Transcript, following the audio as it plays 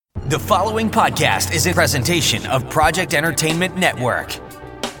The following podcast is a presentation of Project Entertainment Network.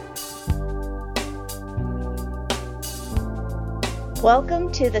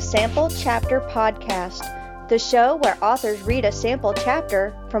 Welcome to the Sample Chapter Podcast, the show where authors read a sample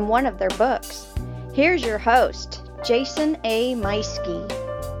chapter from one of their books. Here's your host, Jason A. Meiske.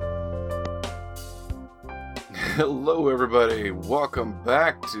 Hello, everybody. Welcome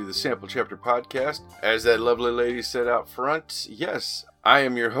back to the Sample Chapter Podcast. As that lovely lady said out front, yes, I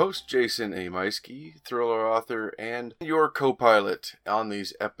am your host, Jason A. Meiske, thriller author, and your co-pilot on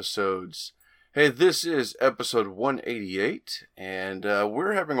these episodes. Hey, this is episode 188, and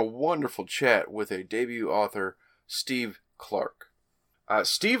we're having a wonderful chat with a debut author, Steve Clark.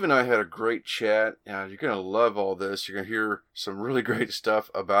 Steve and I had a great chat. You're going to love all this. You're going to hear some really great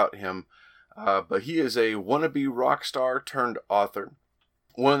stuff about him. But he is a wannabe rock star turned author.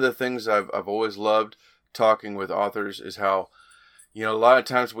 One of the things I've always loved talking with authors is how, a lot of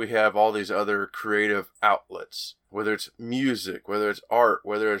times we have all these other creative outlets, whether it's music, whether it's art,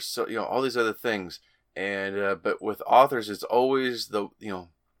 whether it's, all these other things. And, but with authors, it's always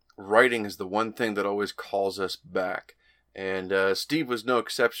writing is the one thing that always calls us back. And, Steve was no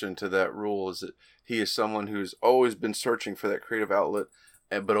exception to that rule, is that he is someone who's always been searching for that creative outlet,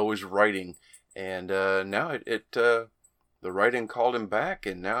 but always writing. And, now the writing called him back,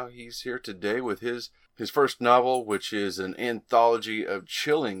 and now he's here today with his first novel, which is an anthology of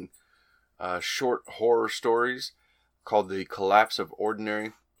chilling short horror stories called The Collapse of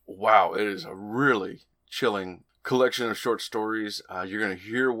Ordinary. Wow, it is a really chilling collection of short stories. You're going to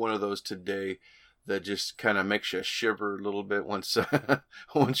hear one of those today that just kind of makes you shiver a little bit once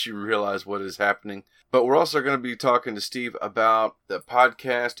you realize what is happening. But we're also going to be talking to Steve about the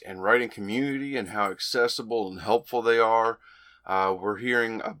podcast and writing community and how accessible and helpful they are. We're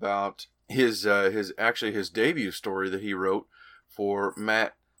hearing about his debut story that he wrote for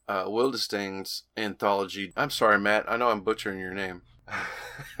Matt Wildestein's anthology. I'm sorry, Matt. I know I'm butchering your name.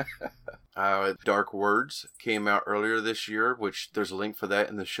 Dark Words came out earlier this year, which there's a link for that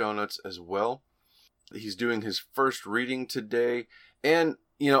in the show notes as well. He's doing his first reading today. And,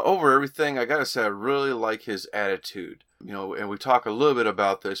 over everything, I gotta say, I really like his attitude. And we talk a little bit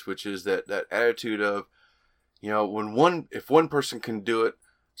about this, which is that attitude of, if one person can do it,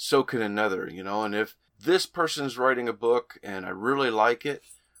 so can another, and if this person's writing a book and I really like it,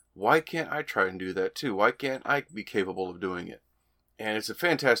 why can't I try and do that too? Why can't I be capable of doing it? And it's a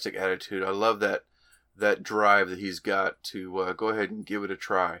fantastic attitude. I love that drive that he's got to go ahead and give it a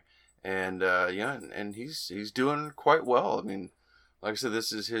try. And and he's doing quite well. I mean, like I said,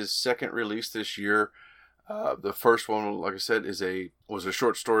 this is his second release this year. The first one, like I said, was a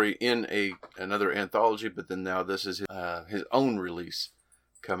short story in another anthology, but then now this is his own release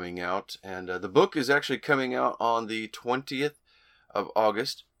coming out. And the book is actually coming out on the 20th of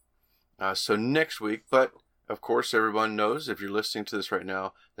August. So next week, but of course everyone knows if you're listening to this right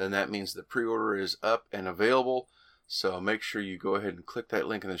now, then that means the pre-order is up and available. So make sure you go ahead and click that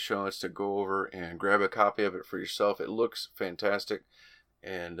link in the show notes to go over and grab a copy of it for yourself. It looks fantastic.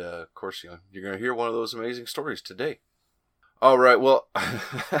 And, of course, you're going to hear one of those amazing stories today. All right, well,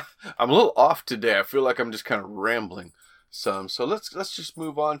 I'm a little off today. I feel like I'm just kind of rambling some. So let's just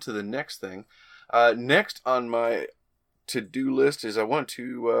move on to the next thing. Next on my to-do list is I wanted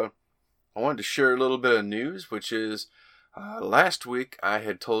to share a little bit of news, which is last week I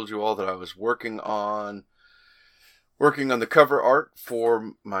had told you all that I was working on the cover art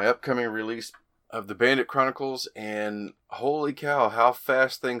for my upcoming release of the Bandit Chronicles, and holy cow, how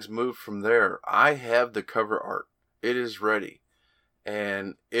fast things moved from there. I have the cover art. It is ready,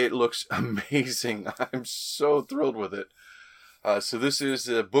 and it looks amazing. I'm so thrilled with it. So this is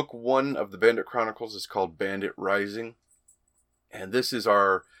book 1 of the Bandit Chronicles. It's called Bandit Rising, and this is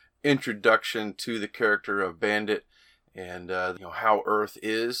our introduction to the character of Bandit and how Earth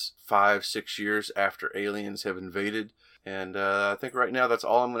is 5-6 years after aliens have invaded. And I think right now that's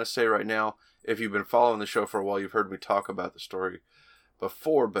all I'm going to say right now. If you've been following the show for a while, you've heard me talk about the story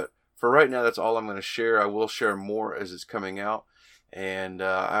before, but for right now that's all I'm going to share. I will share more as it's coming out, and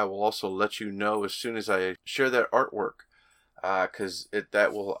I will also let you know as soon as I share that artwork, because I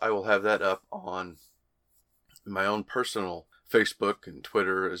will have that up on my own personal Facebook and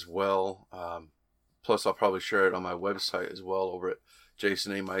Twitter as well. Plus, I'll probably share it on my website as well over at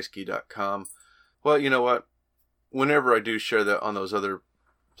jasonameiske.com. Well, you know what? Whenever I do share that on those other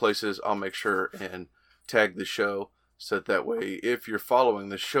places, I'll make sure and tag the show so that way, if you're following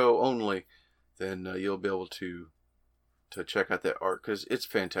the show only, then you'll be able to check out that art, because it's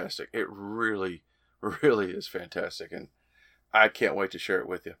fantastic. It really, really is fantastic, and I can't wait to share it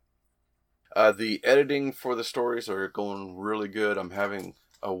with you. The editing for the stories are going really good. I'm having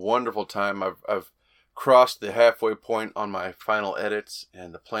a wonderful time. I've crossed the halfway point on my final edits,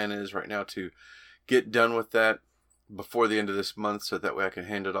 and the plan is right now to get done with that before the end of this month, so that way I can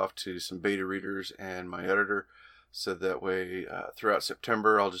hand it off to some beta readers and my editor, so that way throughout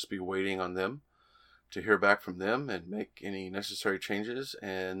September I'll just be waiting on them to hear back from them and make any necessary changes.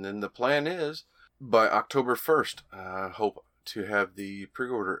 And then the plan is by October 1st, I hope to have the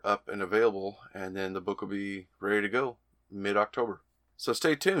pre-order up and available, and then the book will be ready to go mid-October. So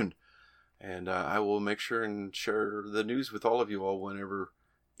stay tuned, and I will make sure and share the news with all of you all whenever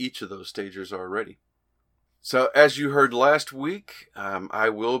each of those stages are ready. So as you heard last week, I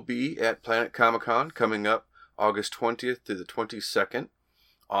will be at Planet Comic-Con coming up August 20th to the 22nd.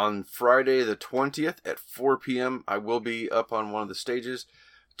 On Friday the 20th at 4 p.m., I will be up on one of the stages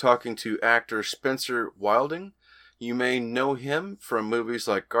talking to actor Spencer Wilding. You may know him from movies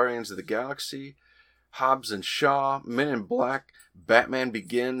like Guardians of the Galaxy, Hobbs and Shaw, Men in Black, Batman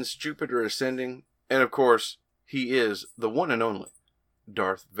Begins, Jupiter Ascending, and of course, he is the one and only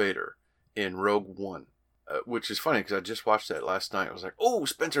Darth Vader in Rogue One. Which is funny because I just watched that last night. I was like, oh,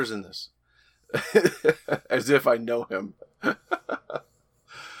 Spencer's in this. As if I know him.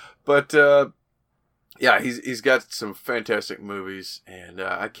 But yeah, he's got some fantastic movies, and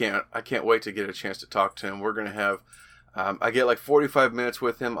I can't wait to get a chance to talk to him. We're going to have I get like 45 minutes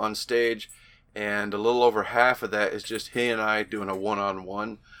with him on stage, and a little over half of that is just he and I doing a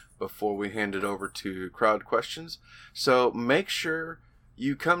one-on-one before we hand it over to crowd questions. So make sure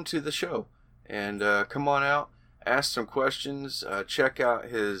you come to the show. And come on out, ask some questions, check out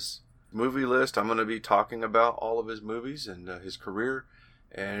his movie list. I'm going to be talking about all of his movies and his career,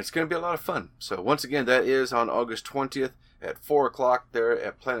 and it's going to be a lot of fun. So once again, that is on August 20th at 4 o'clock there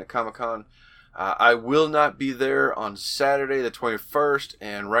at Planet Comic-Con. I will not be there on Saturday the 21st,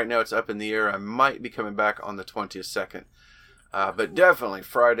 and right now it's up in the air. I might be coming back on the 22nd. But definitely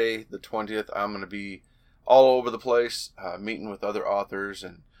Friday the 20th, I'm going to be all over the place, meeting with other authors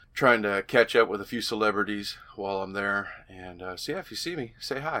and trying to catch up with a few celebrities while I'm there. And so yeah, if you see me,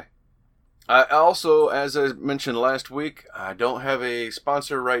 say hi. I also, as I mentioned last week, I don't have a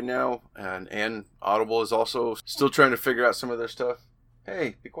sponsor right now, and Audible is also still trying to figure out some of their stuff.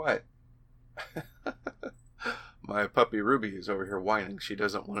 Hey, be quiet. My puppy Ruby is over here whining. She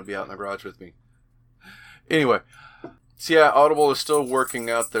doesn't want to be out in the garage with me. Anyway, so yeah, Audible is still working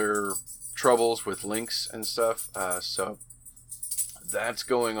out their troubles with links and stuff, so that's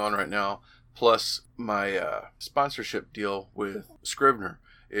going on right now. Plus, my sponsorship deal with Scrivener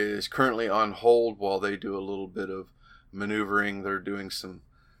is currently on hold while they do a little bit of maneuvering. They're doing some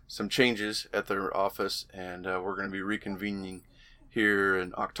changes at their office, and we're going to be reconvening here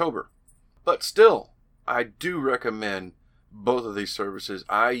in October. But still, I do recommend both of these services.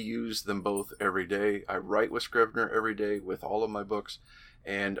 I use them both every day. I write with Scrivener every day with all of my books,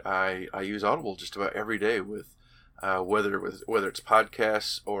 and I use Audible just about every day with whether it's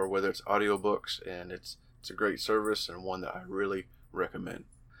podcasts or whether it's audiobooks, and it's a great service and one that I really recommend.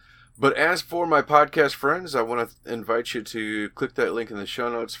 But as for my podcast friends, I want to invite you to click that link in the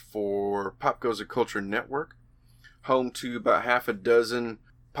show notes for Pop Goes the Culture Network, home to about half a dozen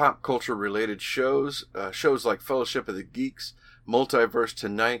pop culture related shows, shows like Fellowship of the Geeks, Multiverse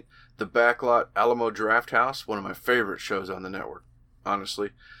Tonight, The Backlot, Alamo Drafthouse, one of my favorite shows on the network,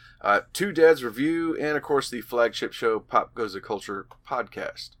 honestly. Two Dads Review, and of course the flagship show, Pop Goes the Culture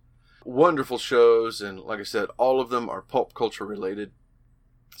Podcast. Wonderful shows, and like I said, all of them are pulp culture related.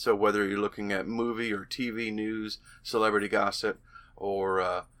 So whether you're looking at movie or TV news, celebrity gossip,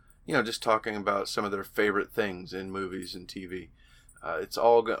 or just talking about some of their favorite things in movies and TV, it's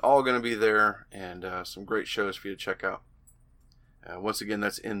all going to be there, and some great shows for you to check out. Once again,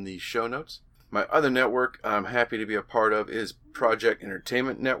 that's in the show notes. My other network I'm happy to be a part of is Project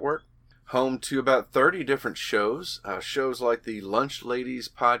Entertainment Network, home to about 30 different shows. Shows like the Lunch Ladies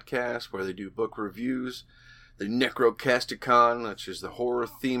podcast, where they do book reviews, the Necrocasticon, which is the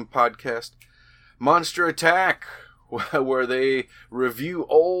horror-themed podcast, Monster Attack, where they review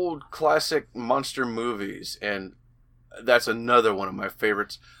old classic monster movies, and that's another one of my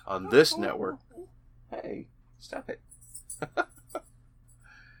favorites on this network. Hey, stop it.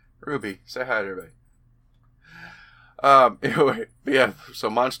 Ruby, say hi to everybody. Anyway, yeah, so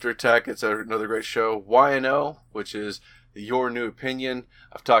Monster Attack, it's another great show. YNO, which is Your New Opinion.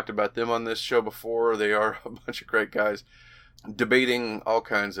 I've talked about them on this show before. They are a bunch of great guys debating all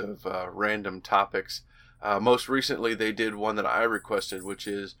kinds of random topics. Most recently, they did one that I requested, which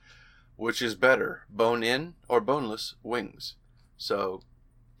is better, bone in or boneless wings? So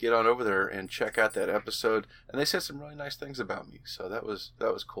get on over there and check out that episode. And they said some really nice things about me, so that was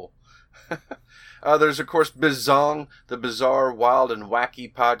cool. There's, of course, Bizong, the Bizarre, Wild, and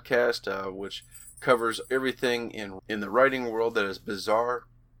Wacky podcast, which covers everything in the writing world that is bizarre,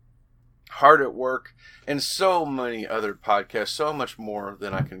 hard at work, and so many other podcasts, so much more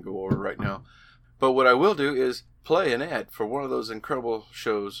than I can go over right now. But what I will do is play an ad for one of those incredible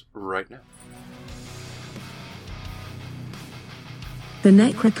shows right now. The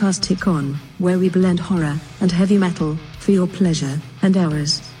Necrocasticon, where we blend horror and heavy metal for your pleasure and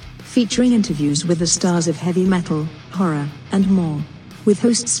ours. Featuring interviews with the stars of heavy metal, horror, and more. With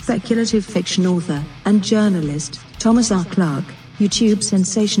host speculative fiction author and journalist Thomas R. Clark, YouTube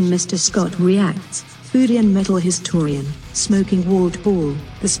sensation Mr. Scott Reacts, foodie and metal historian, Smoking Walt Ball,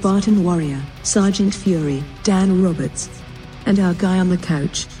 the Spartan Warrior, Sergeant Fury, Dan Roberts. And our guy on the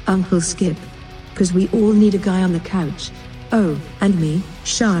couch, Uncle Skip. 'Cause we all need a guy on the couch. Oh, and me,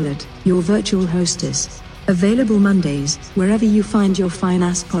 Charlotte, your virtual hostess. Available Mondays, wherever you find your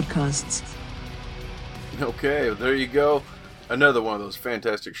fine-ass podcasts. Okay, there you go. Another one of those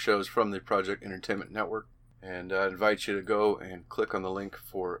fantastic shows from the Project Entertainment Network. And I invite you to go and click on the link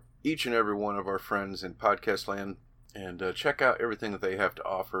for each and every one of our friends in podcast land and check out everything that they have to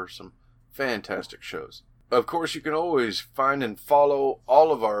offer. Some fantastic shows. Of course, you can always find and follow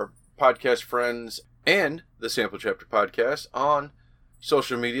all of our podcast friends and the Sample Chapter Podcast on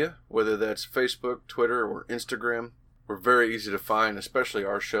social media, whether that's Facebook, Twitter, or Instagram. We're very easy to find, especially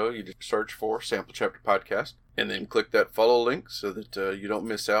our show. You just search for Sample Chapter Podcast and then click that follow link so that you don't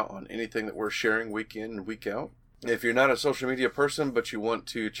miss out on anything that we're sharing week in and week out. If you're not a social media person but you want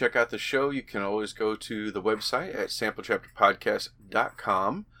to check out the show, you can always go to the website at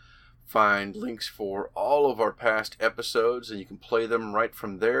samplechapterpodcast.com. Find links for all of our past episodes and you can play them right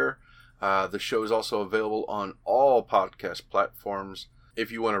from there. The show is also available on all podcast platforms.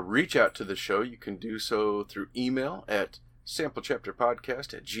 If you want to reach out to the show, you can do so through email at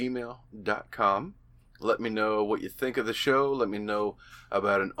samplechapterpodcast@gmail.com. Let me know what you think of the show. Let me know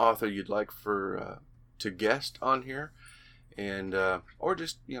about an author you'd like to guest on here. And or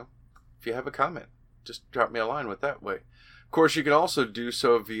just, if you have a comment, just drop me a line with that way. Of course, you can also do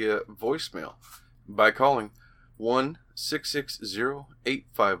so via voicemail by calling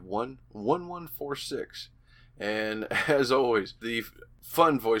 1-660-851-1146. And as always, the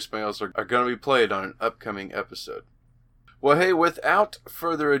fun voicemails are going to be played on an upcoming episode. Well, hey, without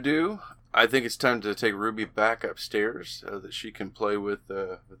further ado, I think it's time to take Ruby back upstairs so that she can play with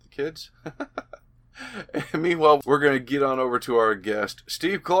the kids. And meanwhile, we're going to get on over to our guest,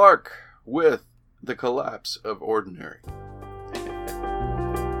 Steve Clark, with The Collapse of Ordinary.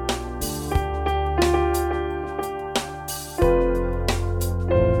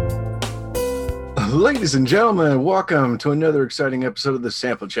 Ladies and gentlemen, welcome to another exciting episode of the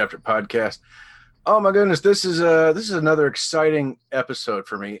Sample Chapter Podcast. Oh my goodness, this is another exciting episode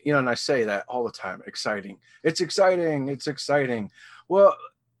for me. And I say that all the time. Exciting. It's exciting. It's exciting. Well,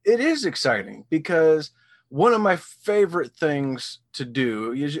 it is exciting because one of my favorite things to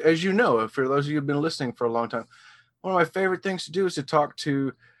do, as you know, for those of you who've been listening for a long time, one of my favorite things to do is to talk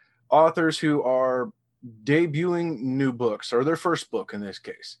to authors who are debuting new books, or their first book in this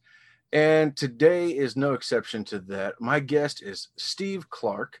case. And today is no exception to that. My guest is Steve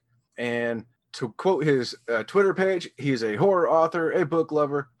Clark, and to quote his Twitter page, he's a horror author, a book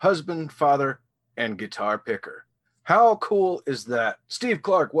lover, husband, father, and guitar picker. How cool is that? Steve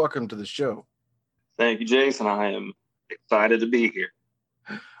Clark, welcome to the show. Thank you, Jason. I am excited to be here.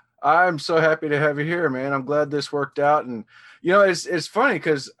 I'm so happy to have you here, man. I'm glad this worked out. And, it's funny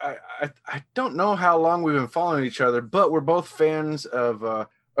because I don't know how long we've been following each other, but we're both fans of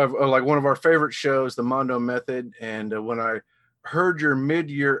like one of our favorite shows, The Mondo Method. And when I heard your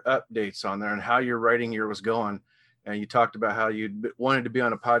mid-year updates on there and how your writing year was going, and you talked about how you wanted to be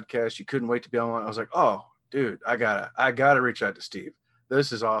on a podcast, you couldn't wait to be on one, I was like, oh, dude, I gotta reach out to Steve.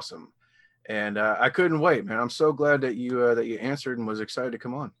 This is awesome. And I couldn't wait, man. I'm so glad that you answered and was excited to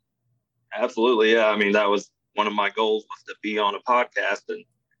come on. Absolutely. Yeah. I mean, that was one of my goals, was to be on a podcast. And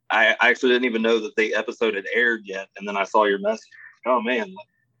I actually didn't even know that the episode had aired yet. And then I saw your message. Oh man,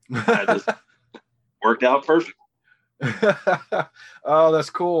 that just worked out perfect. Oh, that's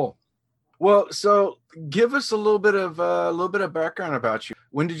cool. Well, so give us a little bit of background about you.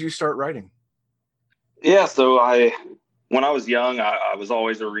 When did you start writing? Yeah. So when I was young, I was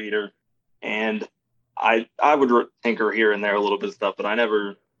always a reader, and I would tinker here and there a little bit of stuff, but I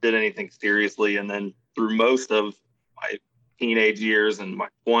never did anything seriously. And then through most of my teenage years and my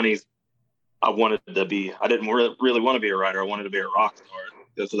 20s, I didn't really want to be a writer. I wanted to be a rock star,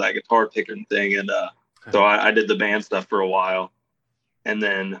 because of that guitar picking thing. And so I did the band stuff for a while. And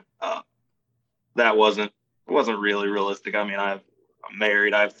then that wasn't really realistic. I mean, I'm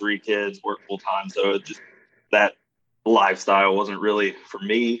married, I have 3 kids, work full time, so it just that lifestyle wasn't really for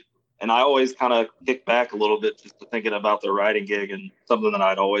me. And I always kind of kicked back a little bit just to thinking about the writing gig, and something that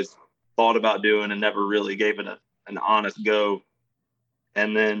I'd always thought about doing and never really gave it an honest go.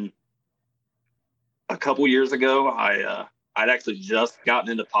 And then a couple years ago, I'd actually just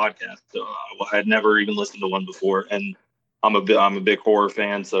gotten into podcasts, so I had never even listened to one before. And I'm a big horror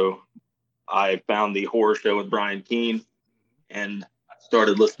fan, so I found the Horror Show with Brian Keene, and I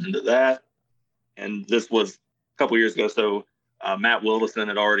started listening to that. And this was a couple years ago, so Matt Wilderson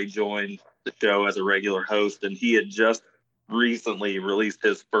had already joined the show as a regular host, and he had just recently released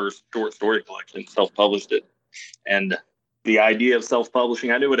his first short story collection, self-published it. And the idea of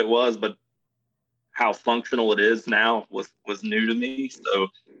self-publishing, I knew what it was, but how functional it is now was new to me. So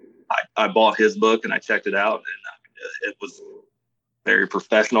I bought his book and I checked it out, and it was very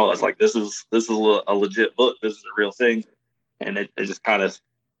professional. I was like, this is a legit book. This is a real thing. And it just kind of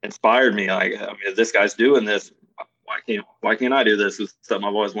inspired me. Like, I mean, if this guy's doing this, why can't I do this? It's something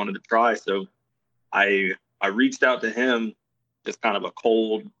I've always wanted to try. So I reached out to him, just kind of a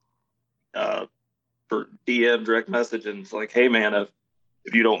cold for DM direct message, and it's like, hey man,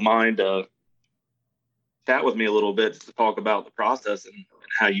 if you don't mind chat with me a little bit just to talk about the process and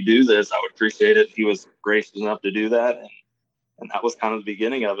how you do this, I would appreciate it. He was gracious enough to do that, and that was kind of the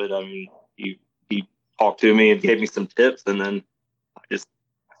beginning of it. I mean, he talked to me and gave me some tips, and then I just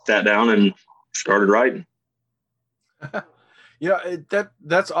sat down and started writing. Yeah,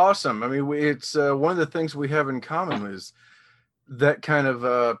 that's awesome. I mean, it's one of the things we have in common is that kind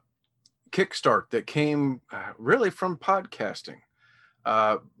of kickstart that came really from podcasting.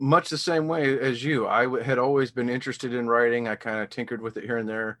 Much the same way as you. I had always been interested in writing. I kind of tinkered with it here and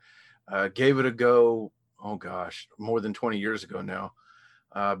there, gave it a go. Oh gosh, more than 20 years ago now,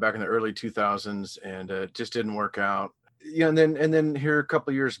 back in the early 2000s, and it just didn't work out. Yeah, and then here a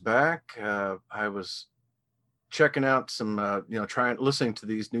couple of years back, I was checking out some, listening to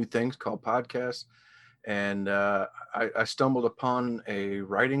these new things called podcasts, and I stumbled upon a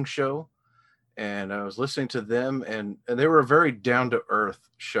writing show. And I was listening to them, and they were a very down to earth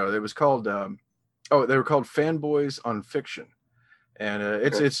show. It was called, they were called Fanboys on Fiction, and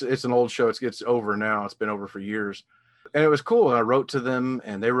it's an old show. It's over now. It's been over for years, and it was cool. And I wrote to them,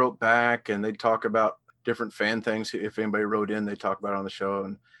 and they wrote back, and they'd talk about different fan things. If anybody wrote in, they talk about it on the show,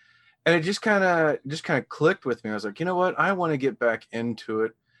 and it just kind of clicked with me. I was like, you know what, I want to get back into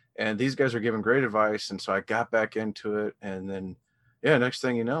it, and these guys are giving great advice, and so I got back into it, and then next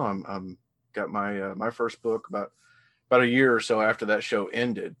thing you know, I'm got my first book about a year or so after that show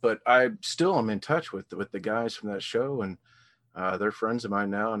ended, but I still am in touch with the guys from that show, and they're friends of mine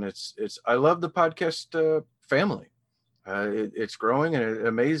now. And it's I love the podcast family. It's growing, and it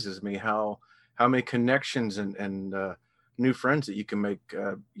amazes me how many connections and new friends that you can make,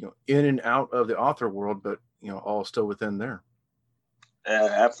 in and out of the author world, but all still within there.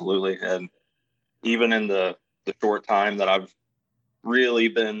 Absolutely. And even in the short time that I've really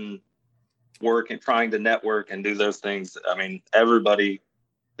been working, trying to network and do those things, I mean, everybody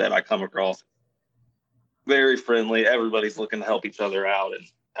that I come across, very friendly. Everybody's looking to help each other out. And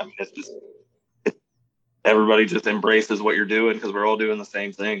I mean, it's just, everybody just embraces what you're doing because we're all doing the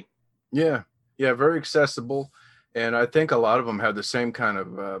same thing. Yeah. Very accessible. And I think a lot of them have the same kind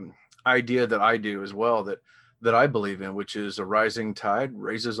of idea that I do as well, that I believe in, which is a rising tide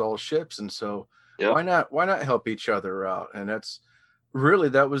raises all ships. And so why not help each other out? And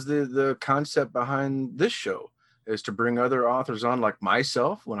that was the concept behind this show, is to bring other authors on, like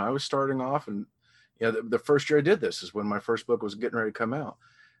myself when I was starting off. And the first year I did this is when my first book was getting ready to come out.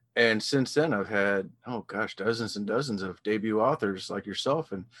 And since then I've had, dozens and dozens of debut authors like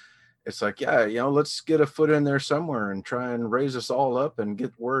yourself. And it's like, let's get a foot in there somewhere and try and raise us all up and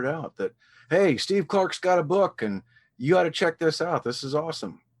get word out that, hey, Steve Clark's got a book and you got to check this out. This is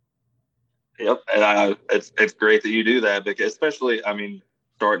awesome. Yep. And it's great that you do that, because especially, I mean,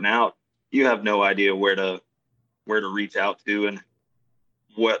 starting out, you have no idea where to reach out to and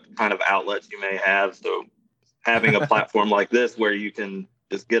what kind of outlets you may have. So having a platform like this where you can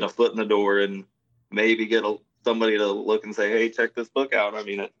just get a foot in the door and maybe get somebody to look and say, hey, check this book out. I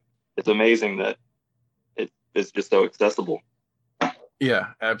mean, it's amazing that it's just so accessible. Yeah,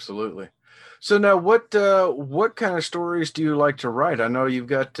 absolutely. So now what kind of stories do you like to write? I know you've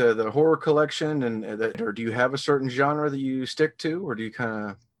got the horror collection, or do you have a certain genre that you stick to, or do you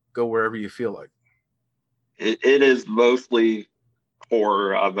kind of go wherever you feel like? It is mostly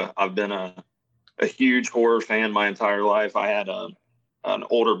horror. I've been a huge horror fan my entire life. I had an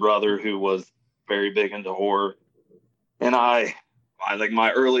older brother who was very big into horror, and I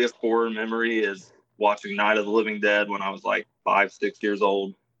my earliest horror memory is watching Night of the Living Dead when I was like 5, 6 years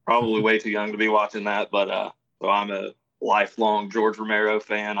old. Probably way too young to be watching that, but so I'm a lifelong George Romero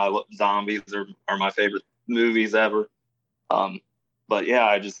fan. I love zombies are my favorite movies ever. But yeah,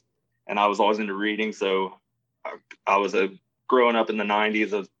 I was always into reading. So I was growing up in the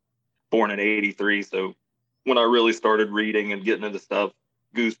 90s. I was born in 83. So when I really started reading and getting into stuff,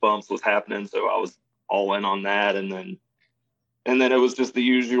 Goosebumps was happening. So I was all in on that. And then it was just the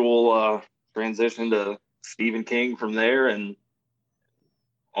usual transition to Stephen King from there and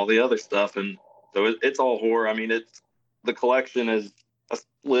all the other stuff. And so it's all horror. I mean, the collection is a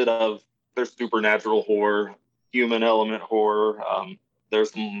split of, there's supernatural horror, human element horror.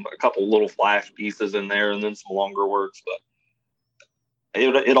 There's a couple little flash pieces in there, and then some longer works, but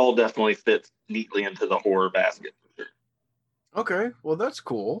it all definitely fits neatly into the horror basket for sure. Okay, well, that's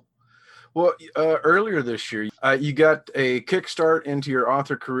cool. Well, earlier this year, you got a kickstart into your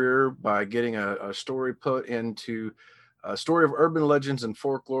author career by getting a story put into A Story of Urban Legends and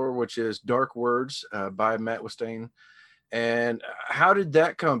Folklore, which is Dark Words by Matt Westain. And how did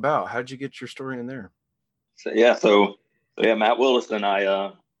that come about? How did you get your story in there? So Matt Williston,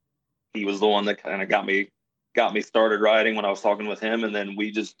 he was the one that kind of got me started writing when I was talking with him, and then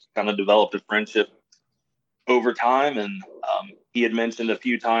we just kind of developed a friendship over time. And he had mentioned a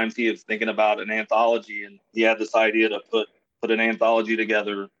few times he was thinking about an anthology, and he had this idea to put an anthology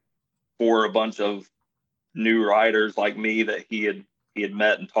together for a bunch of new writers like me that he had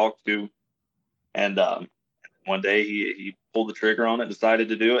met and talked to. And one day he pulled the trigger on it, decided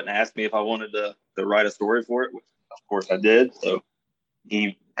to do it, and asked me if I wanted to write a story for it, which of course I did. So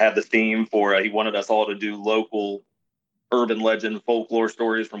he had the theme for, he wanted us all to do local urban legend folklore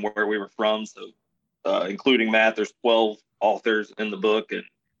stories from where we were from. So including Matt, there's 12 authors in the book, and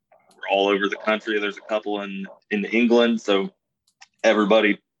we're all over the country. There's a couple in England. So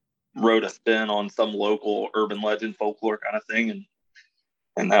everybody wrote a spin on some local urban legend folklore kind of thing.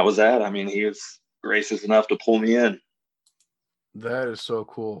 And that was that. I mean, he was gracious enough to pull me in. That is so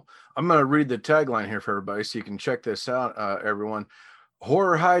cool. I'm going to read the tagline here for everybody so you can check this out, everyone.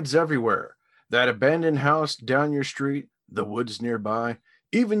 Horror hides everywhere. That abandoned house down your street, the woods nearby,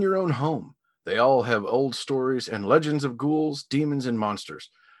 even your own home. They all have old stories and legends of ghouls, demons, and monsters.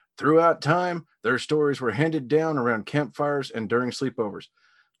 Throughout time, their stories were handed down around campfires and during sleepovers.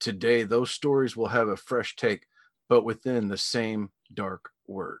 Today, those stories will have a fresh take, but within the same dark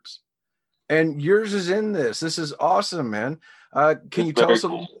words. And yours is in this. This is awesome, man. Can you tell us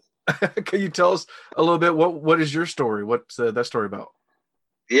a little bit? What is your story? What's that story about?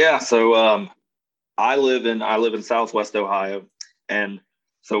 Yeah, so I live in Southwest Ohio, and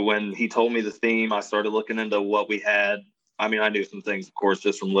so when he told me the theme, I started looking into what we had. I mean, I knew some things, of course,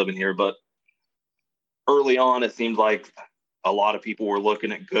 just from living here, but early on, it seemed like a lot of people were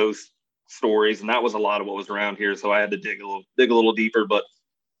looking at ghost stories, and that was a lot of what was around here. So I had to dig a little deeper, but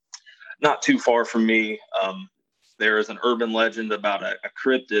not too far from me. There is an urban legend about a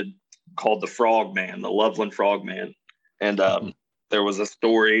cryptid called the Frogman, the Loveland Frogman. And there was a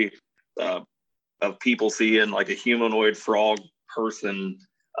story of people seeing like a humanoid frog person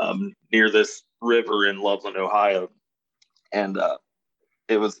near this river in Loveland, Ohio. And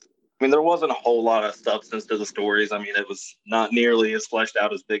there wasn't a whole lot of substance to the stories. I mean, it was not nearly as fleshed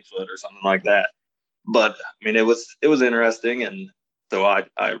out as Bigfoot or something like that. But I mean, it was interesting. And so I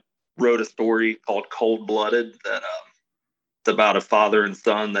wrote a story called Cold Blooded that it's about a father and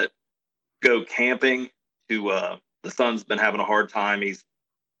son that go camping the son's been having a hard time. He's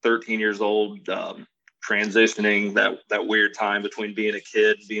 13 years old, transitioning that weird time between being a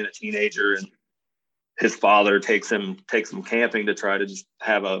kid and being a teenager. And his father takes him camping to try to just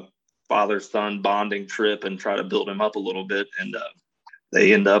have a father-son bonding trip and try to build him up a little bit. And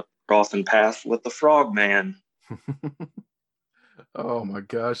they end up crossing paths with the Frogman. Oh my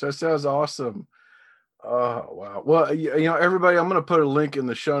gosh, that sounds awesome. Oh, wow. Well, everybody, I'm going to put a link in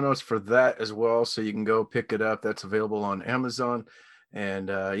the show notes for that as well, so you can go pick it up. That's available on Amazon. And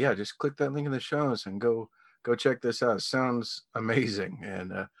just click that link in the show notes and go check this out. It sounds amazing.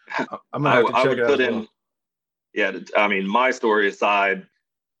 And I'm going to have to check it out as well. Yeah, I mean, my story aside,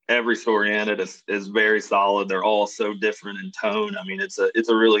 every story in it is very solid. They're all so different in tone. I mean, it's a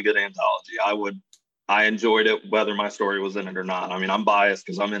really good anthology. I enjoyed it whether my story was in it or not. I mean, I'm biased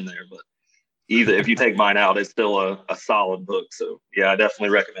because I'm in there, but either if you take mine out, it's still a solid book. So yeah, I definitely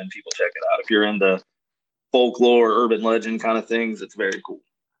recommend people check it out. If you're into folklore, urban legend kind of things, it's very cool.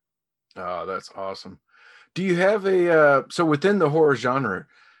 Oh, that's awesome. Do you have so within the horror genre,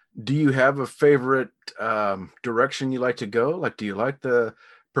 do you have a favorite direction you like to go? Like, do you like the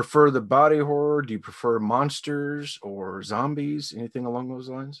prefer the body horror? Do you prefer monsters or zombies? Anything along those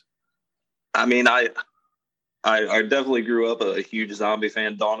lines? I mean, I definitely grew up a huge zombie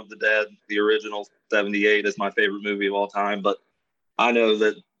fan. Dawn of the Dead, the original 78 is my favorite movie of all time. But I know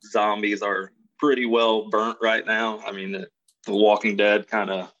that zombies are pretty well burnt right now. I mean, The Walking Dead kind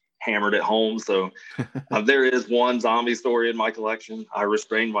of hammered it home. So there is one zombie story in my collection. I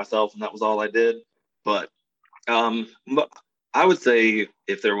restrained myself, and that was all I did. But I would say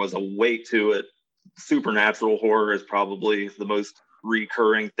if there was a weight to it, supernatural horror is probably the most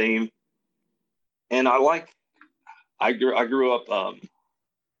recurring theme. And I grew up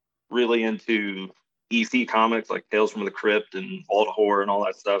really into EC comics like Tales from the Crypt and Vault of Horror and all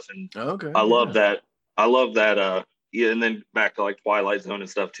that stuff. And Okay, I love that. I love that. Yeah, and then back to like Twilight Zone and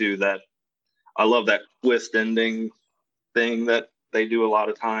stuff too. That I love that twist ending thing that they do a lot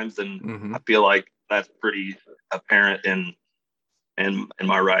of times, and I feel like that's pretty apparent in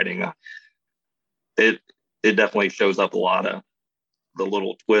my writing. It definitely shows up a lot of the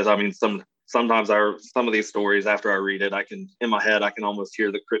little twist. I mean, sometimes some of these stories, after I read it, in my head I can almost hear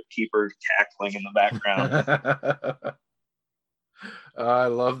the Crypt Keeper cackling in the background. I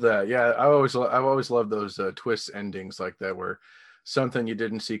love that. Yeah, I've always loved those twist endings like that, where something you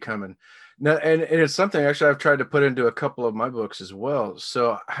didn't see coming. Now, and it's something actually I've tried to put into a couple of my books as well.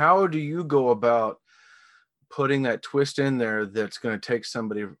 So how do you go about putting that twist in there that's going to take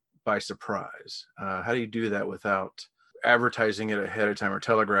somebody by surprise? How do you do that without advertising it ahead of time or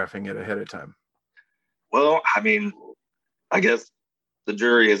telegraphing it ahead of time? Well, I mean, I guess the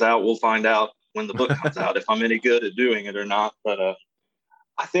jury is out. We'll find out when the book comes out if I'm any good at doing it or not. But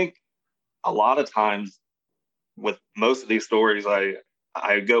I think a lot of times with most of these stories,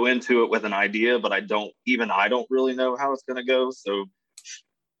 I go into it with an idea, but I don't really know how it's going to go. So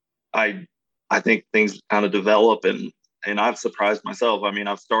I think things kind of develop, and I've surprised myself. I mean,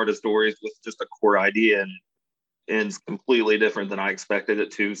 I've started stories with just a core idea, and it's completely different than I expected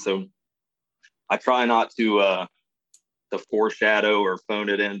it to. So I try not to foreshadow or phone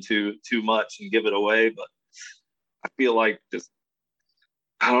it in too much and give it away. But I feel like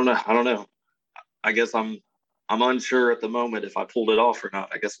I don't know. I guess I'm unsure at the moment if I pulled it off or not.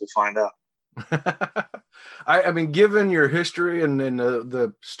 I guess we'll find out. I mean, given your history and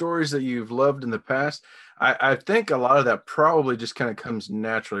the stories that you've loved in the past, I think a lot of that probably just kind of comes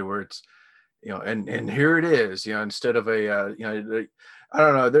naturally, where it's, and here it is, instead of a, I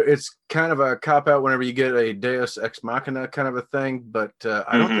don't know, it's kind of a cop out whenever you get a Deus Ex Machina kind of a thing, but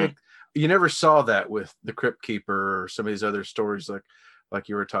I don't think you never saw that with the Crypt Keeper or some of these other stories like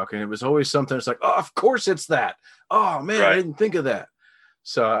you were talking. It was always something that's like, oh, of course it's that. Oh man, right. I didn't think of that.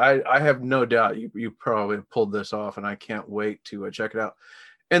 So I have no doubt you probably pulled this off, and I can't wait to check it out.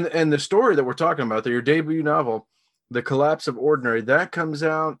 And the story that we're talking about, your debut novel, The Collapse of Ordinary, that comes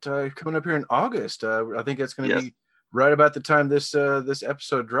out coming up here in August. I think it's going to be right about the time this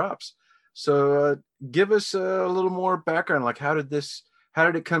episode drops. So give us a little more background. Like, how did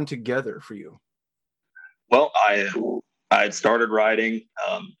it come together for you? Well, I had started writing,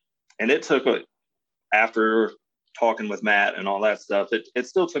 and it took after talking with Matt and all that stuff, it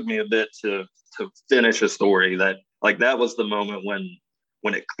still took me a bit to finish a story that was the moment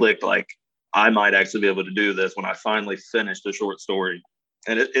when it clicked, like I might actually be able to do this, when I finally finished a short story.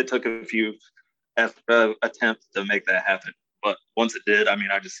 And it took a few attempts to make that happen. But once it did, I mean,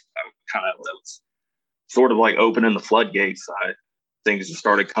 I kind of, that was sort of like opening the floodgates. Things just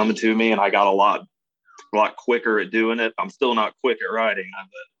started coming to me, and I got a lot quicker at doing it. I'm still not quick at writing. I have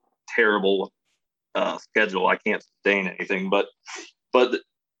a terrible schedule. I can't sustain anything, but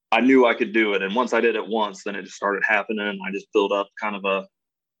I knew I could do it. And once I did it once, then it just started happening. I just built up kind of a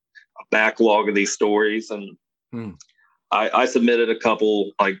backlog of these stories, and I submitted a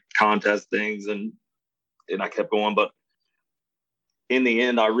couple like contest things, and I kept going. But in the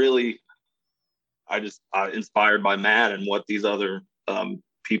end, I inspired by Matt and what these other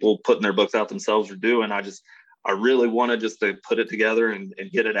people putting their books out themselves are doing. I really wanted just to put it together and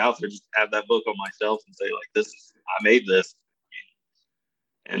get it out there, just have that book on my shelf and say, like, I made this.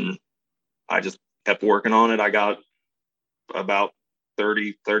 And I just kept working on it. I got about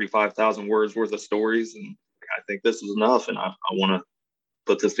 35,000 words worth of stories, and I think this is enough, and I want to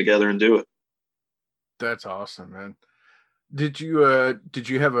put this together and do it. That's awesome, man. Did you have do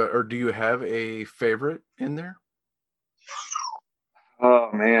you have a favorite in there?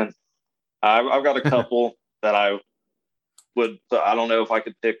 Oh man, I've got a couple that I don't know if I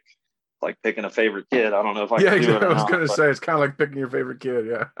could pick, like picking a favorite kid. I don't know if I could do exactly. it or I was not, going to say, it's kind of like picking your favorite kid.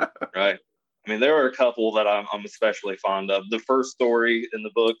 Yeah. Right. I mean, there are a couple that I'm especially fond of. The first story in the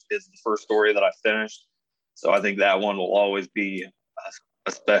book is the first story that I finished. So I think that one will always be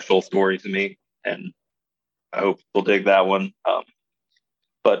a special story to me, and I hope you'll dig that one.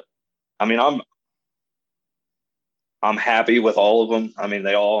 But I mean, I'm happy with all of them. I mean,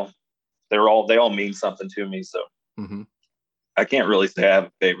 they all mean something to me. So Mm-hmm. I can't really say I have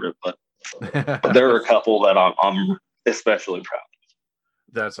a favorite, but there are a couple that I'm especially proud of.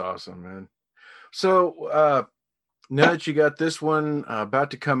 That's awesome, man. So now that you got this one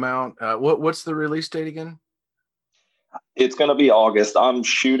about to come out, what's the release date again? It's going to be August. I'm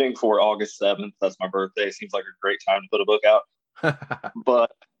shooting for August 7th. That's my birthday. Seems like a great time to put a book out.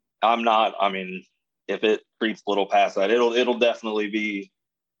 But I'm not. I mean, if it creeps a little past that, it'll definitely be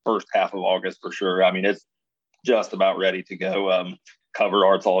first half of August for sure. I mean, it's just about ready to go. Cover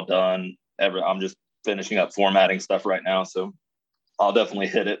art's all done. I'm just finishing up formatting stuff right now, so I'll definitely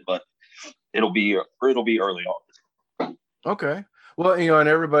hit it. But it'll be early August. Okay. Well, and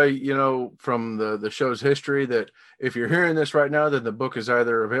everybody, from the show's history, that if you're hearing this right now, then the book is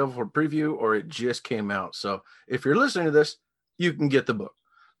either available for preview or it just came out. So if you're listening to this, you can get the book.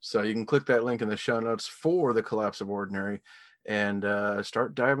 So you can click that link in the show notes for The Collapse of Ordinary and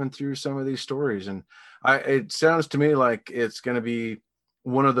start diving through some of these stories. And it sounds to me like it's going to be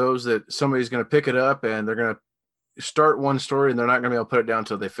one of those that somebody's going to pick it up and they're going to start one story and they're not going to be able to put it down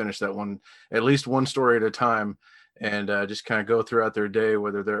until they finish that one, at least one story at a time. And just kind of go throughout their day,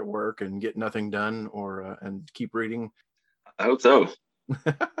 whether they're at work and get nothing done or and keep reading. I hope so.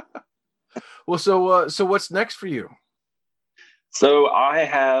 Well, so what's next for you? So I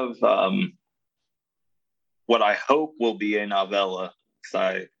have what I hope will be a novella.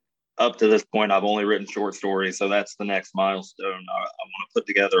 Up to this point, I've only written short stories, so that's the next milestone. I want to put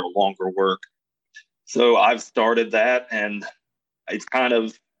together a longer work. So I've started that, and it's kind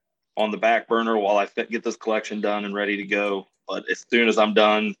of on the back burner while I get this collection done and ready to go. But as soon as I'm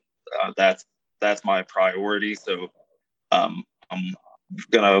done, that's my priority. So I'm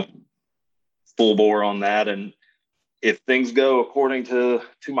gonna full bore on that, and if things go according to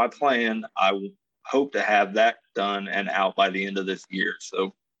my plan, I hope to have that done and out by the end of this year.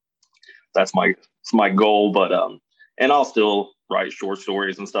 So that's my goal. But and I'll still write short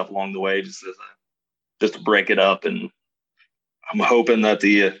stories and stuff along the way, just to break it up, and I'm hoping that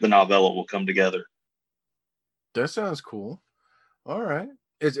the novella will come together. That sounds cool. All right.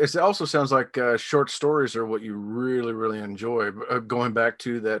 It also sounds like short stories are what you really, really enjoy. Going back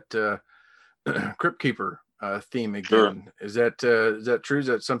to that Crypt Keeper theme again. Sure. Is that true? Is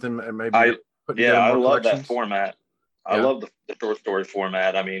that something maybe I love that format. Yeah. I love the short story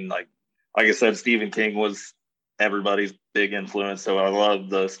format. I mean, like I said, Stephen King was everybody's big influence. So I love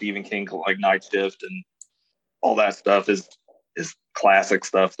the Stephen King, like Night Shift and all that stuff is classic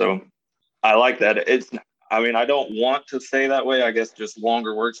stuff. So I like that. I don't want to say that way. I guess just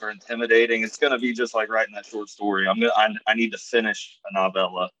longer works are intimidating. It's going to be just like writing that short story. I need to finish a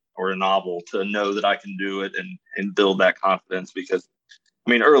novella or a novel to know that I can do it and build that confidence, because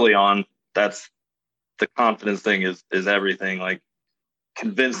early on, that's the confidence thing is everything. Like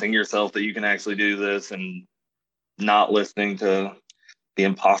convincing yourself that you can actually do this and not listening to the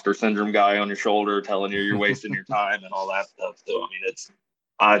imposter syndrome guy on your shoulder telling you're wasting your time and all that stuff. So,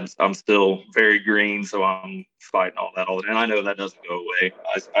 I'm still very green, so I'm fighting all that. And I know that doesn't go away.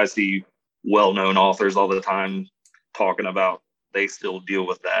 I see well-known authors all the time talking about they still deal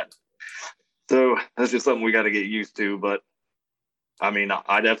with that. So that's just something we got to get used to. But I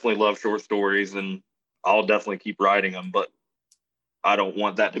definitely love short stories, and I'll definitely keep writing them, but I don't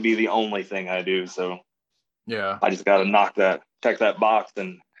want that to be the only thing I do. So yeah, I just got to check that box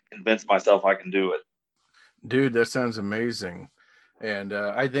and convince myself I can do it. Dude, that sounds amazing. And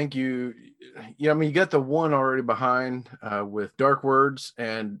I think you got the one already behind with Dark Words,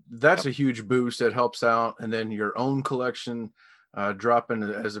 and that's a huge boost that helps out. And then your own collection dropping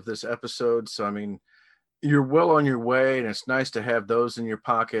as of this episode. So, you're well on your way, and it's nice to have those in your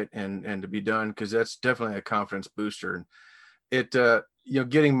pocket and to be done, because that's definitely a confidence booster. And it,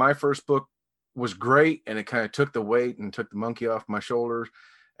 getting my first book was great, and it kind of took the weight and took the monkey off my shoulders.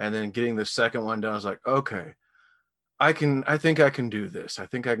 And then getting the second one done, I was like, okay, I think I can do this. I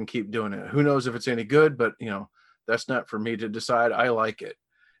think I can keep doing it. Who knows if it's any good, but that's not for me to decide. I like it.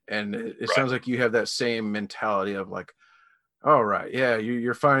 And it sounds like you have that same mentality of like, all right, yeah,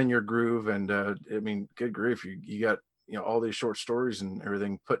 you're finding your groove. And good grief, you got all these short stories and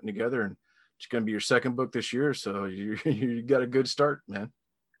everything putting together, and it's going to be your second book this year, so you got a good start, man.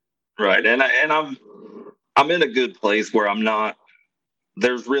 Right, and I'm in a good place where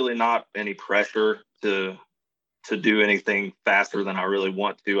there's really not any pressure to do anything faster than I really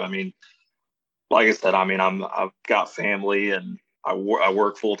want to. Like I said, I've got family, and I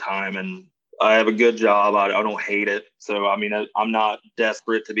work full time, and I have a good job. I don't hate it. So, I mean, I'm not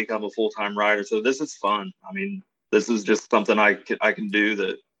desperate to become a full-time writer. So this is fun. I mean, this is just something I can do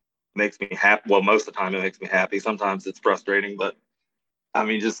that makes me happy. Well, most of the time it makes me happy. Sometimes it's frustrating, but I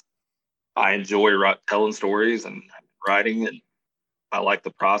mean, just I enjoy telling stories and writing, and I like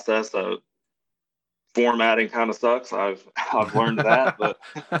the process of formatting. Kind of sucks. I've learned that, but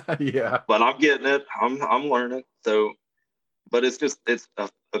yeah, but I'm getting it. I'm learning. So, but it's a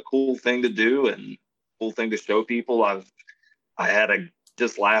cool thing to do and cool thing to show people.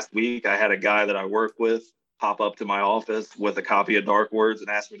 Just last week I had a guy that I work with pop up to my office with a copy of Dark Words and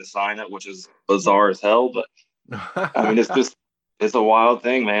ask me to sign it, which is bizarre as hell. But I mean, it's a wild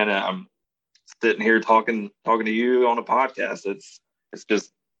thing, man. And I'm sitting here talking to you on a podcast. It's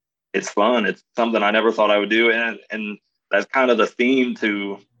fun. It's something I never thought I would do. And that's kind of the theme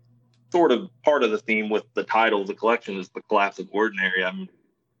to sort of part of the theme with the title of the collection is the collapse of ordinary.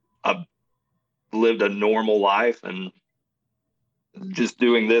 I've lived a normal life and just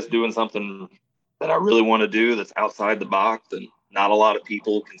doing something that I really want to do that's outside the box, and not a lot of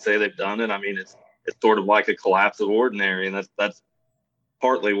people can say they've done it. I mean, it's sort of like a collapse of ordinary, and that's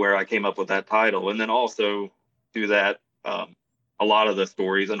partly where I came up with that title. And then also to that, a lot of the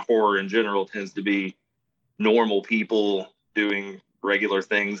stories and horror in general tends to be normal people doing regular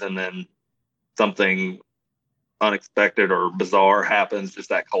things, and then something unexpected or bizarre happens, just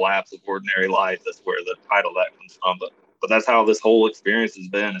that collapse of ordinary life. That's where the title that comes from. But that's how this whole experience has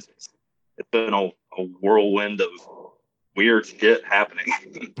been. It's been a whirlwind of weird shit happening,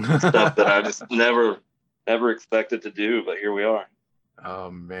 stuff that I just never expected to do, but here we are. Oh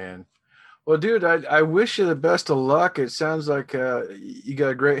man. Well, dude, I wish you the best of luck. It sounds like you got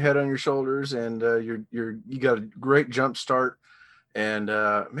a great head on your shoulders, and you got a great jump start. And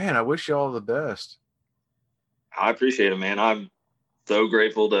man, I wish you all the best. I appreciate it, man. I'm so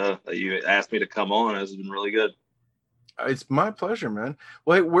grateful that you asked me to come on. It's been really good. It's my pleasure, man.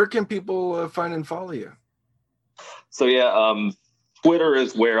 Well, hey, where can people find and follow you? So yeah, Twitter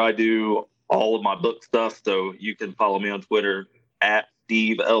is where I do all of my book stuff. So you can follow me on Twitter at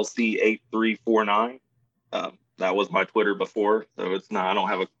SteveLC8349. That was my Twitter before, so it's not. I don't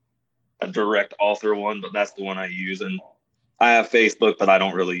have a direct author one, but that's the one I use. And I have Facebook, but I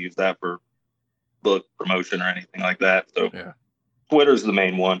don't really use that for book promotion or anything like that. So yeah, Twitter's the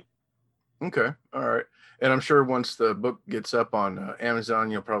main one. Okay, all right. And I'm sure once the book gets up on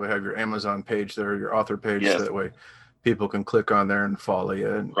Amazon, you'll probably have your Amazon page there, your author page, yes. So that way people can click on there and follow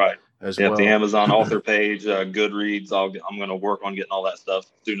you. And, right. As well. The Amazon author page, Goodreads. I'm going to work on getting all that stuff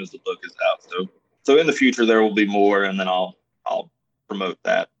as soon as the book is out. So in the future there will be more, and then I'll promote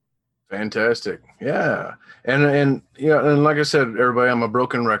that. Fantastic. Yeah. And yeah, and like I said, everybody, I'm a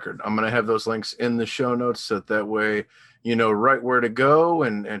broken record. I'm going to have those links in the show notes so that way you know right where to go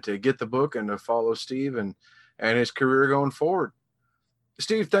and to get the book and to follow Steve and his career going forward.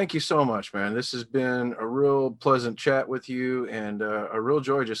 Steve, thank you so much, man. This has been a real pleasant chat with you, and a real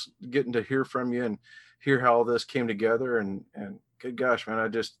joy just getting to hear from you and hear how all this came together. And good gosh, man,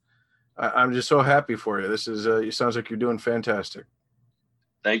 I'm just so happy for you. This is it sounds like you're doing fantastic.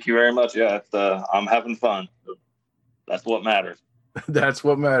 Thank you very much. Yeah, I'm having fun. That's what matters. That's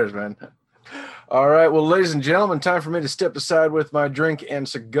what matters, man. All right. Well, ladies and gentlemen, time for me to step aside with my drink and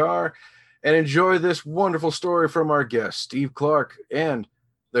cigar and enjoy this wonderful story from our guest, Steve Clark, and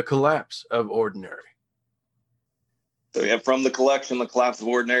The Collapse of Ordinary. So yeah, from the collection, The Collapse of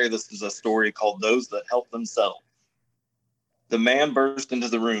Ordinary, this is a story called Those That Help Themselves. The man burst into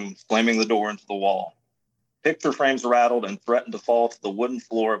the room, slamming the door into the wall. Picture frames rattled and threatened to fall to the wooden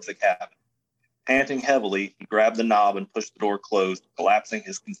floor of the cabin. Panting heavily, he grabbed the knob and pushed the door closed, collapsing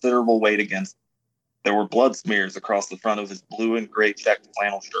his considerable weight against it. There were blood smears across the front of his blue and gray checked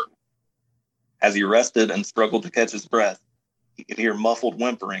flannel shirt. As he rested and struggled to catch his breath, he could hear muffled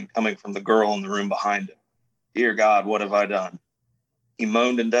whimpering coming from the girl in the room behind him. Dear God, what have I done? He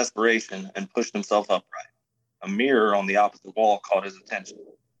moaned in desperation and pushed himself upright. A mirror on the opposite wall caught his attention.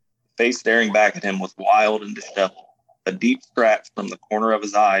 The face staring back at him was wild and disheveled. A deep scratch from the corner of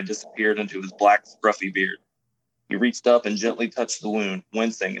his eye disappeared into his black, scruffy beard. He reached up and gently touched the wound,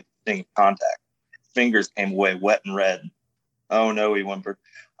 wincing at the sting of contact. His fingers came away wet and red. Oh no, he whimpered.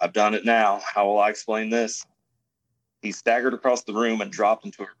 I've done it now. How will I explain this? He staggered across the room and dropped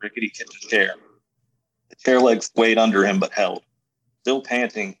into a rickety kitchen chair. The chair legs swayed under him but held. Still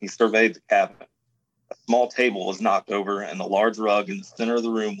panting, he surveyed the cabin. A small table was knocked over, and the large rug in the center of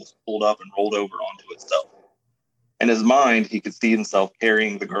the room was pulled up and rolled over onto itself. In his mind, he could see himself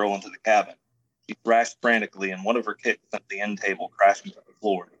carrying the girl into the cabin. She thrashed frantically, and one of her kicks sent the end table crashing to the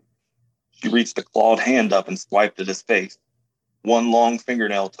floor. She reached a clawed hand up and swiped at his face. One long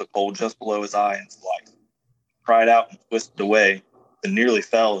fingernail took hold just below his eye and sliced. He cried out and twisted away, and nearly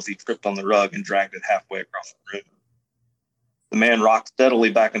fell as he tripped on the rug and dragged it halfway across the room. The man rocked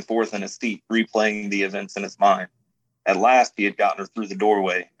steadily back and forth in his seat, replaying the events in his mind. At last, he had gotten her through the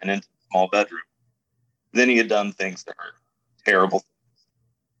doorway and into the small bedroom. Then he had done things to her. Terrible things.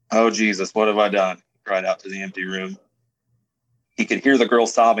 "Oh, Jesus, what have I done?" he cried out to the empty room. He could hear the girl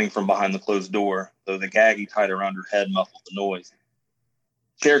sobbing from behind the closed door, though the gag he tied around her head muffled the noise.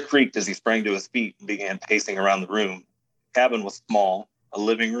 The chair creaked as he sprang to his feet and began pacing around the room. The cabin was small. A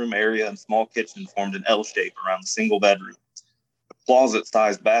living room area and small kitchen formed an L shape around the single bedroom. A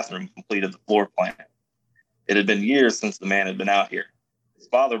closet-sized bathroom completed the floor plan. It had been years since the man had been out here. His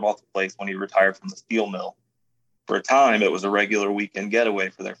father bought the place when he retired from the steel mill. For a time, it was a regular weekend getaway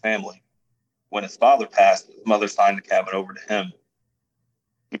for their family. When his father passed, his mother signed the cabin over to him.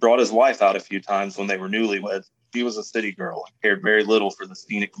 He brought his wife out a few times when they were newlyweds. She was a city girl and cared very little for the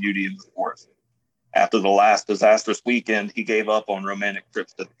scenic beauty of the forest. After the last disastrous weekend, he gave up on romantic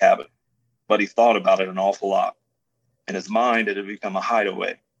trips to the cabin, but he thought about it an awful lot. In his mind, it had become a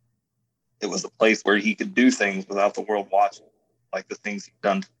hideaway. It was a place where he could do things without the world watching, like the things he'd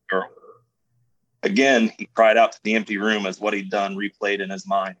done to the girl. Again, he cried out to the empty room as what he'd done replayed in his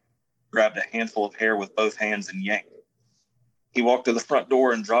mind, grabbed a handful of hair with both hands and yanked. He walked to the front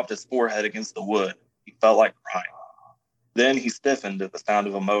door and dropped his forehead against the wood. He felt like crying. Then he stiffened at the sound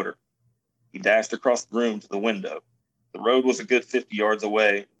of a motor. He dashed across the room to the window. The road was a good 50 yards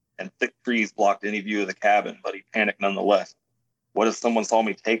away, and thick trees blocked any view of the cabin, but he panicked nonetheless. What if someone saw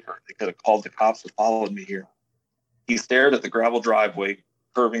me take her? They could have called the cops or followed me here. He stared at the gravel driveway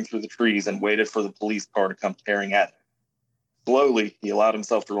curving through the trees and waited for the police car to come tearing at him. Slowly, he allowed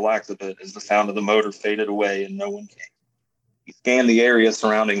himself to relax a bit as the sound of the motor faded away and no one came. He scanned the area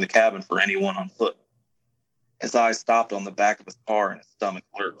surrounding the cabin for anyone on foot. His eyes stopped on the back of his car and his stomach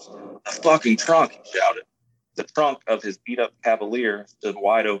lurched. "The fucking trunk," he shouted. The trunk of his beat-up Cavalier stood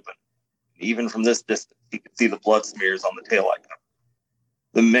wide open. Even from this distance, he could see the blood smears on the taillight cover.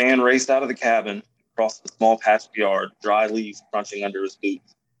 The man raced out of the cabin, across the small patch of yard, dry leaves crunching under his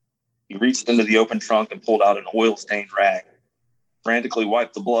boots. He reached into the open trunk and pulled out an oil-stained rag. Frantically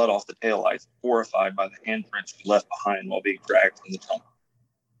wiped the blood off the taillights, horrified by the handprints he left behind while being dragged from the trunk.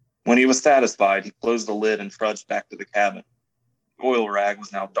 When he was satisfied, he closed the lid and trudged back to the cabin. The oil rag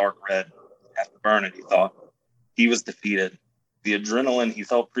was now dark red. Have to burn it, he thought. He was defeated. The adrenaline he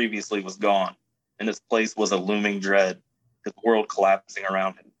felt previously was gone. In its place was a looming dread, his world collapsing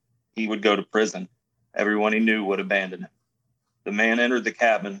around him. He would go to prison. Everyone he knew would abandon him. The man entered the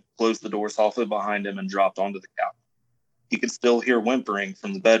cabin, closed the door softly behind him, and dropped onto the couch. He could still hear whimpering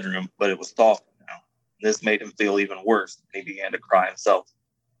from the bedroom, but it was soft now. This made him feel even worse, and he began to cry himself.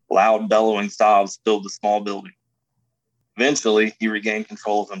 Loud, bellowing sobs filled the small building. Eventually, he regained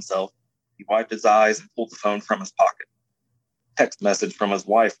control of himself. He wiped his eyes and pulled the phone from his pocket. Text message from his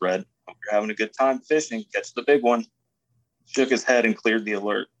wife read, "Hope you're having a good time fishing. Catch the big one." He shook his head and cleared the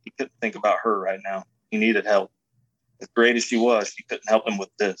alert. He couldn't think about her right now. He needed help. As great as she was, she couldn't help him with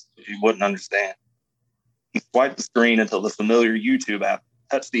this. She wouldn't understand. He swiped the screen until the familiar YouTube app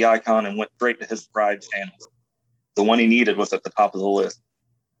touched the icon and went straight to his Pride channel. The one he needed was at the top of the list.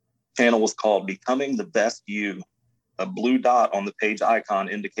 The channel was called Becoming the Best You. A blue dot on the page icon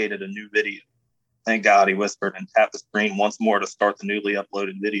indicated a new video. "Thank God," he whispered and tapped the screen once more to start the newly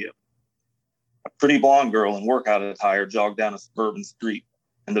uploaded video. A pretty blonde girl in workout attire jogged down a suburban street.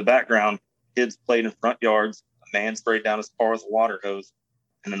 In the background, kids played in front yards, a man sprayed down his car with a water hose,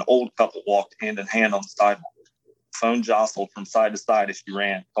 and an old couple walked hand in hand on the sidewalk. The phone jostled from side to side as she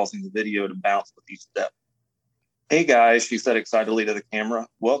ran, causing the video to bounce with each step. "Hey guys," she said excitedly to the camera.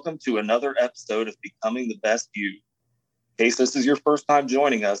 "Welcome to another episode of Becoming the Best You. In case this is your first time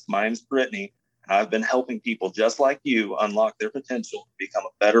joining us, my name's Brittany, and I've been helping people just like you unlock their potential to become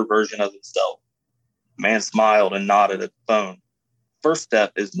a better version of themselves." The man smiled and nodded at the phone. First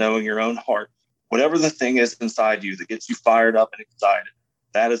step is knowing your own heart. Whatever the thing is inside you that gets you fired up and excited,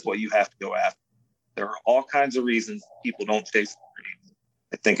 that is what you have to go after. There are all kinds of reasons people don't chase their dreams.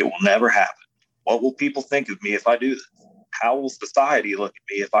 They think it will never happen. What will people think of me if I do this? How will society look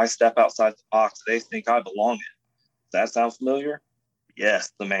at me if I step outside the box they think I belong in? Does that sound familiar?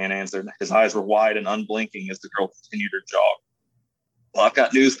 "Yes," the man answered. His eyes were wide and unblinking as the girl continued her jog. "Well, I've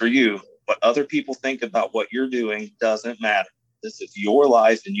got news for you. What other people think about what you're doing doesn't matter. This is your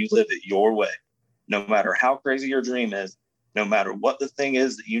life and you live it your way. No matter how crazy your dream is, no matter what the thing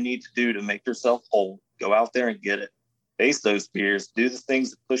is that you need to do to make yourself whole, go out there and get it. Face those fears. Do the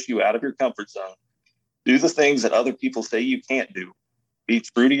things that push you out of your comfort zone. Do the things that other people say you can't do. Be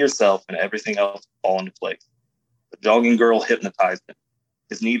true to yourself and everything else will fall into place." The jogging girl hypnotized him.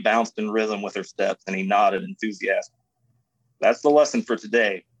 His knee bounced in rhythm with her steps, and he nodded enthusiastically. That's the lesson for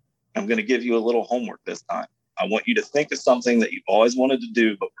today. I'm going to give you a little homework this time. I want you to think of something that you've always wanted to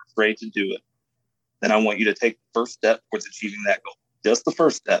do, but were afraid to do it. Then I want you to take the first step towards achieving that goal. Just the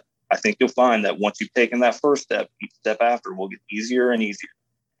first step. I think you'll find that once you've taken that first step, each step after will get easier and easier.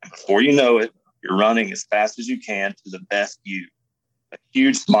 And before you know it, you're running as fast as you can to the best you. A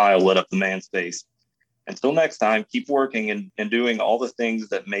huge smile lit up the man's face. Until next time, keep working and doing all the things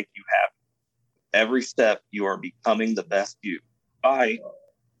that make you happy. Every step, you are becoming the best you. Bye.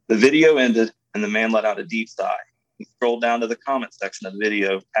 The video ended, and the man let out a deep sigh. He scrolled down to the comment section of the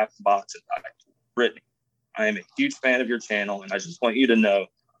video, tapped the box, and typed, "Brittany, I am a huge fan of your channel, and I just want you to know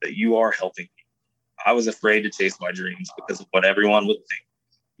that you are helping me. I was afraid to chase my dreams because of what everyone would think.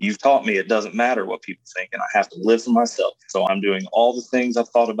 You've taught me it doesn't matter what people think, and I have to live for myself. So I'm doing all the things I've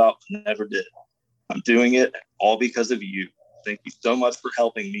thought about but never did. I'm doing it all because of you. Thank you so much for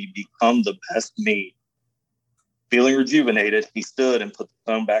helping me become the best me." Feeling rejuvenated, he stood and put the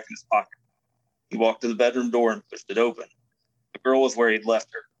phone back in his pocket. He walked to the bedroom door and pushed it open. The girl was where he'd left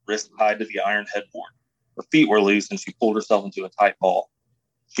her, wrists tied to the iron headboard. Her feet were loose, and she pulled herself into a tight ball.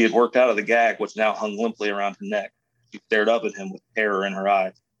 She had worked out of the gag, which now hung limply around her neck. She stared up at him with terror in her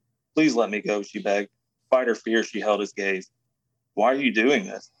eyes. "Please let me go," she begged. Despite her fear, she held his gaze. "Why are you doing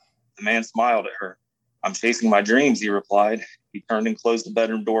this?" The man smiled at her. "I'm chasing my dreams," he replied. He turned and closed the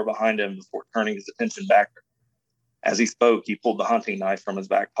bedroom door behind him before turning his attention back to her. As he spoke, he pulled the hunting knife from his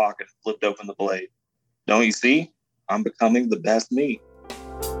back pocket and flipped open the blade. "Don't you see? I'm becoming the best me."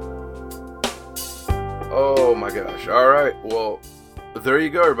 Oh my gosh. All right. Well, there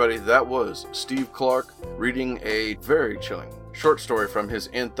you go, everybody. That was Steve Clark reading a very chilling short story from his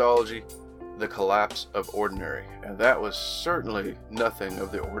anthology, The Collapse of Ordinary. And that was certainly nothing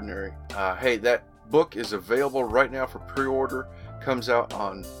of the ordinary. Hey, that book is available right now for pre-order. Comes out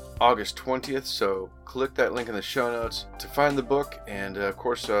on August 20th, so click that link in the show notes to find the book, and of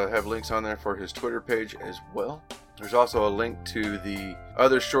course have links on there for his Twitter page as well. There's also a link to the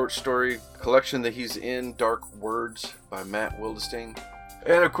other short story collection that he's in, Dark Words by Matt Wildestein.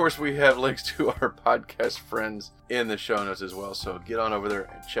 And of course we have links to our podcast friends in the show notes as well, so get on over there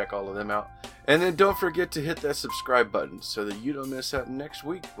and check all of them out. And then don't forget to hit that subscribe button so that you don't miss out next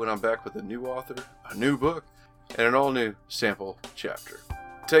week when I'm back with a new author, a new book, and an all-new sample chapter.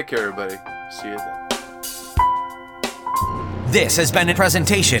 Take care, everybody. See you then. This has been a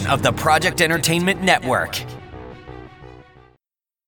presentation of the Project Entertainment Network.